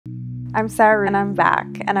I'm Sara and I'm back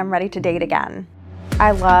and I'm ready to date again.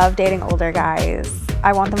 I love dating older guys.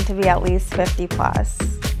 I want them to be at least 50 plus.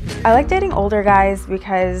 I like dating older guys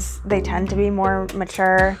because they tend to be more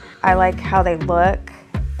mature. I like how they look.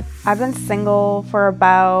 I've been single for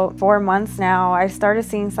about 4 months now. I started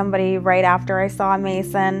seeing somebody right after I saw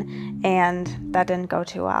Mason, and that didn't go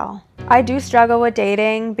too well. I do struggle with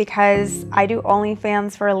dating because I do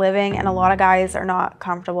OnlyFans for a living and a lot of guys are not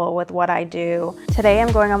comfortable with what I do. Today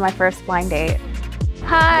I'm going on my first blind date.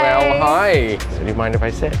 Hi. Well, hi. So do you mind if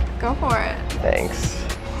I sit? Go for it. Thanks.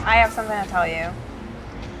 I have something to tell you.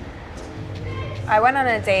 I went on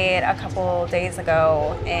a date a couple days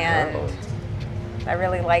ago and I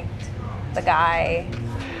really liked the guy.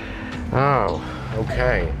 Oh,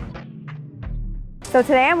 okay. So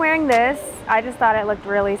today I'm wearing this. I just thought it looked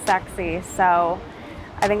really sexy, so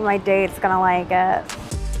I think my date's gonna like it.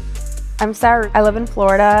 I'm Sara. I live in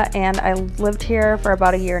Florida and I lived here for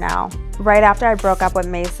about a year now. Right after I broke up with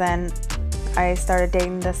Mason, I started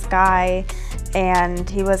dating this guy and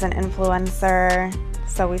he was an influencer.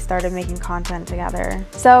 So we started making content together.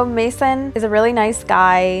 So Mason is a really nice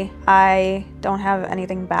guy. I don't have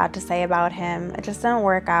anything bad to say about him. It just didn't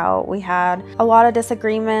work out. We had a lot of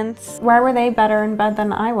disagreements. Why were they better in bed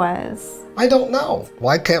than I was? I don't know.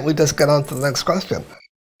 Why can't we just get on to the next question?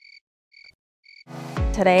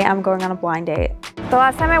 Today I'm going on a blind date. The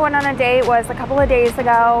last time I went on a date was a couple of days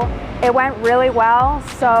ago. It went really well,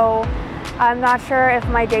 so I'm not sure if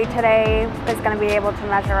my date today is going to be able to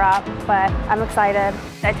measure up, but I'm excited.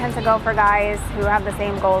 I tend to go for guys who have the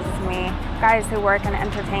same goals as me, guys who work in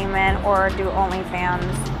entertainment or do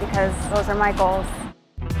OnlyFans, because those are my goals.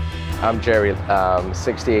 I'm Gerry,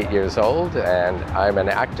 68 years old, and I'm an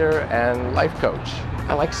actor and life coach.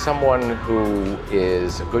 I like someone who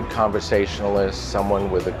is a good conversationalist, someone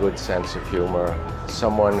with a good sense of humor,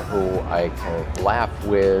 someone who I can laugh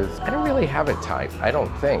with. I don't really have a type, I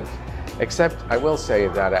don't think. Except I will say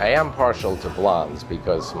that I am partial to blondes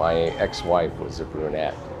because my ex-wife was a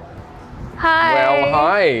brunette. Hi. Well,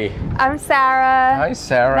 hi. I'm Sara. Hi,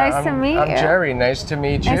 Sara. Nice to meet you. I'm Gerry. Nice to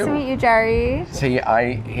meet you. Nice to meet you, Gerry. See,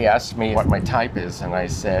 he asked me what my type is, and I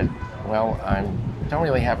said, well, I don't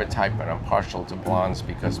really have a type, but I'm partial to blondes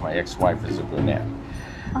because my ex-wife is a brunette.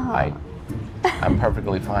 Oh. I'm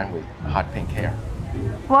perfectly fine with hot pink hair.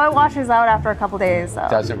 Well, it washes out after a couple days, so.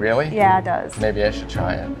 Does it really? Yeah, it does. Maybe I should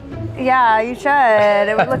try it. Yeah, you should.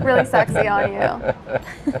 It would look really sexy on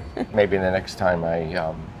you. Maybe the next time I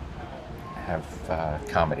have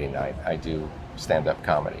comedy night, I do stand-up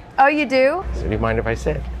comedy. Oh, you do? So do you mind if I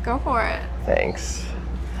sit? Go for it. Thanks.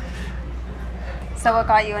 So what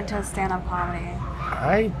got you into stand-up comedy?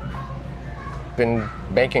 I've been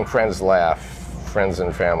making friends laugh, friends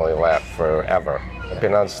and family laugh forever. I've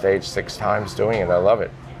been on stage 6 times doing it. I love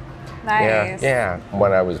it. Nice. Yeah.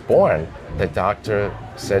 When I was born, the doctor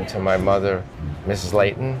said to my mother, Mrs.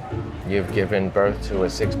 Layton, you've given birth to a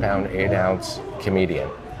 6-pound, 8-ounce comedian.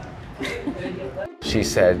 She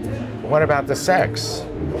said, what about the sex?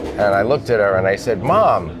 And I looked at her and I said,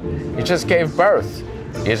 Mom, you just gave birth.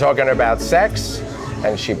 You're talking about sex?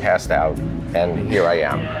 And she passed out, and here I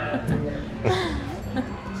am.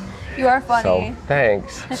 You are funny. So,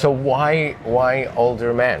 thanks. So why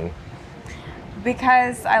older men?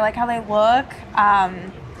 Because I like how they look.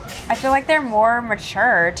 I feel like they're more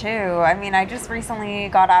mature too. I mean, I just recently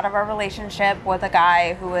got out of a relationship with a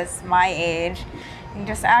guy who was my age. He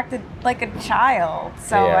just acted like a child,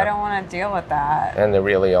 so Yeah. I don't want to deal with that. And they're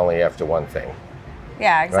really only after one thing.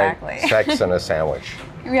 Yeah, exactly. Right? Sex and a sandwich.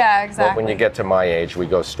 Yeah, exactly. But when you get to my age, we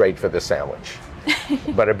go straight for the sandwich.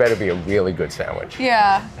 But it better be a really good sandwich.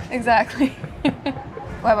 Yeah, exactly.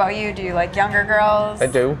 What about you? Do you like younger girls? I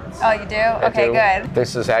do. Oh, you do? Okay, good.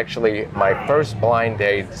 This is actually my first blind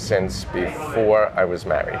date since before I was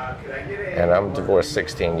married. And I'm divorced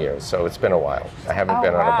 16 years, so it's been a while. I haven't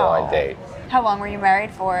been on a blind date. How long were you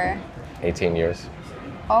married for? 18 years.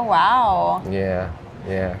 Oh, wow. Yeah.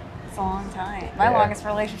 It's a long time. My longest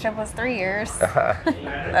relationship was 3 years. I've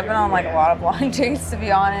been on like a lot of blind dates, to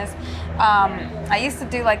be honest. I used to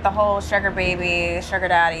do like the whole sugar baby, sugar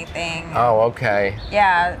daddy thing. Oh, okay.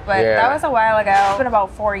 Yeah, but that was a while ago. It's been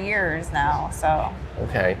about 4 years now, so.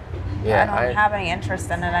 Okay. Yeah, I don't have any interest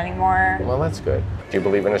in it anymore. Well, that's good. Do you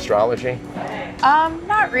believe in astrology?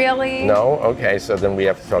 Not really. No? Okay, so then we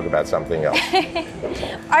have to talk about something else.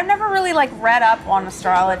 I've never really like read up on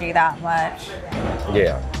astrology that much.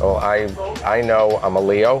 Yeah, well, I know I'm a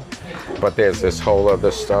Leo, but there's this whole other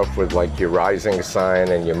stuff with like your rising sign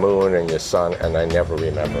and your moon and your sun, and I never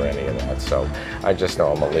remember any of that, so I just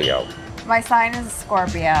know I'm a Leo. My sign is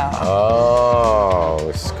Scorpio.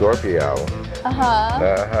 Oh, Scorpio.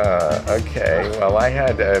 Okay. Well, I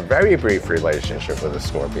had a very brief relationship with a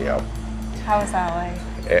Scorpio. How was that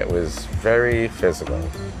like? It was very physical.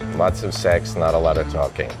 Lots of sex, not a lot of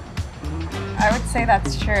talking. I would say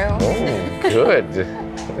that's true. Oh, good.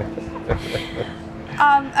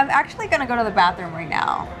 I'm actually gonna go to the bathroom right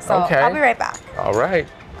now, so Okay. I'll be right back. All right.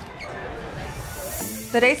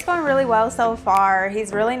 The date's going really well so far.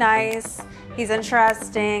 He's really nice, he's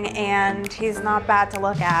interesting, and he's not bad to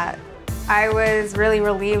look at. I was really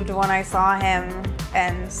relieved when I saw him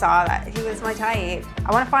and saw that he was my type.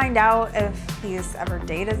 I want to find out if he's ever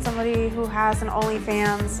dated somebody who has an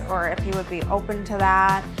OnlyFans or if he would be open to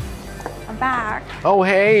that. I'm back. Oh,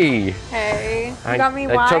 hey. Hey, you got me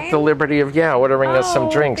wine? I took the liberty of, ordering us some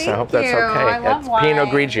drinks. I hope that's thank you. okay. I love It's wine. Pinot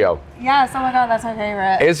Grigio. Yes, oh my God, that's my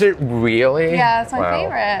favorite. Is it really? Yeah, it's my Wow.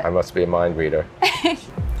 favorite. I must be a mind reader.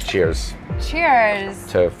 Cheers Cheers.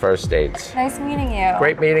 to first dates. Nice meeting you.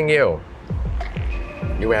 Great meeting you.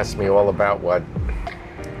 You asked me all about what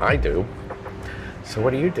I do. So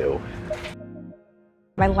what do you do?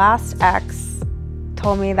 My last ex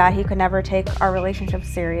told me that he could never take our relationship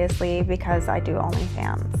seriously because I do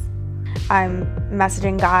OnlyFans. I'm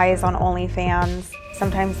messaging guys on OnlyFans.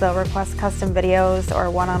 Sometimes they'll request custom videos or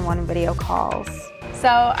one-on-one video calls. So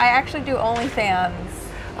I actually do OnlyFans.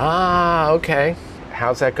 Ah, okay.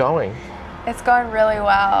 How's that going? It's going really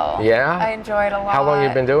well. Yeah? I enjoy it a lot. How long have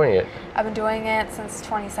you been doing it? I've been doing it since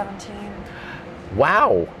 2017.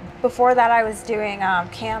 Wow. Before that, I was doing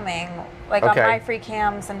camming. Like Okay. on my free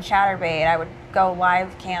cams and Chatterbait, I would go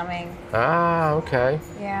live camming. Ah, okay.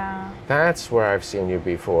 Yeah. That's where I've seen you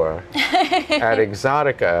before. At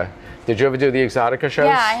Exotica. Did you ever do the Exotica shows?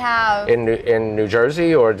 Yeah, I have. In New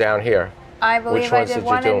Jersey or down here? I believe Which I ones did did you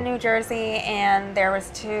one do? in New Jersey, and there was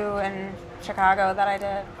 2 in Chicago that I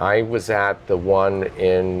did. I was at the one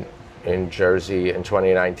in Jersey in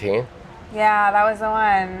 2019. Yeah, that was the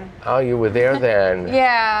one. Oh, you were there then?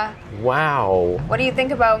 Yeah. Wow. What do you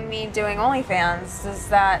think about me doing OnlyFans? Does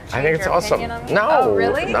that change I think it's your awesome. opinion on me? No, Oh,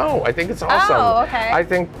 really? no, I think it's awesome. Oh, okay. I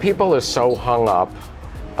think people are so hung up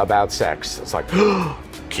about sex. It's like,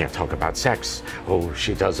 can't talk about sex. Oh,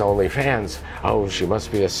 she does OnlyFans. Oh, she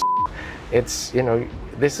must be a It's,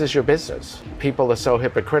 this is your business. People are so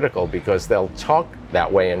hypocritical because they'll talk that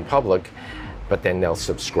way in public, but then they'll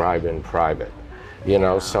subscribe in private.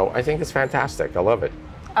 So I think it's fantastic. I love it.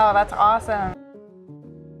 Oh, that's awesome.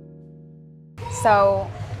 So,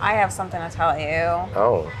 I have something to tell you.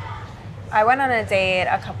 Oh. I went on a date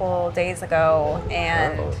a couple days ago,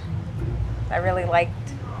 and Oh. I really liked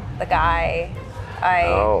the guy.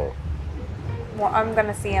 I'm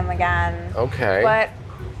gonna see him again. Okay. But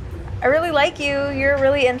I really like you. You're a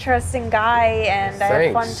really interesting guy, and I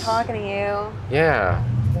had fun Thanks. talking to you. Yeah.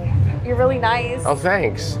 You're really nice. Oh,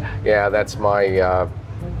 thanks. Yeah, that's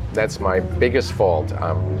my biggest fault.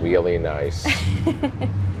 I'm really nice.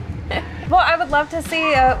 Well, I would love to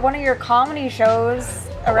see one of your comedy shows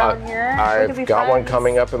around here. We could be I've got one friends.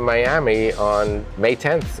 coming up in Miami on May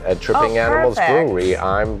 10th at Tripping Animals perfect. Brewery.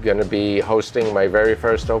 I'm going to be hosting my very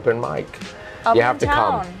first open mic. I'll You be have in to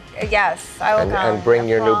town. come. Yes, I will come. And bring I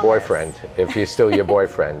your new promise. boyfriend, if he's still your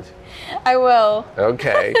boyfriend. I will.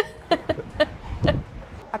 Okay.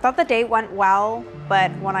 I thought the date went well, but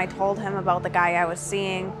when I told him about the guy I was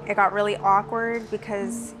seeing, it got really awkward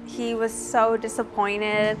because he was so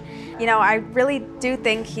disappointed. I really do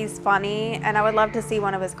think he's funny, and I would love to see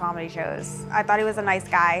one of his comedy shows. I thought he was a nice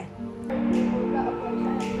guy.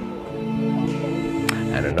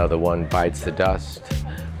 And another one bites the dust.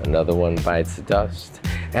 Another one bites the dust.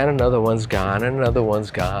 And another one's gone, and another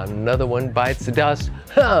one's gone. Another one bites the dust.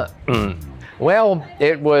 Huh. Well,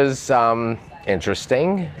 it was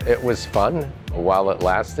interesting. It was fun while it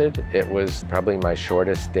lasted. It was probably my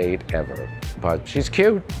shortest date ever. But she's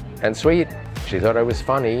cute and sweet. She thought I was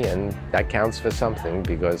funny, and that counts for something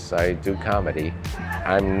because I do comedy.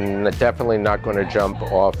 I'm definitely not going to jump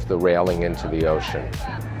off the railing into the ocean.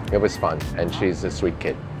 It was fun, and she's a sweet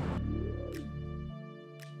kid.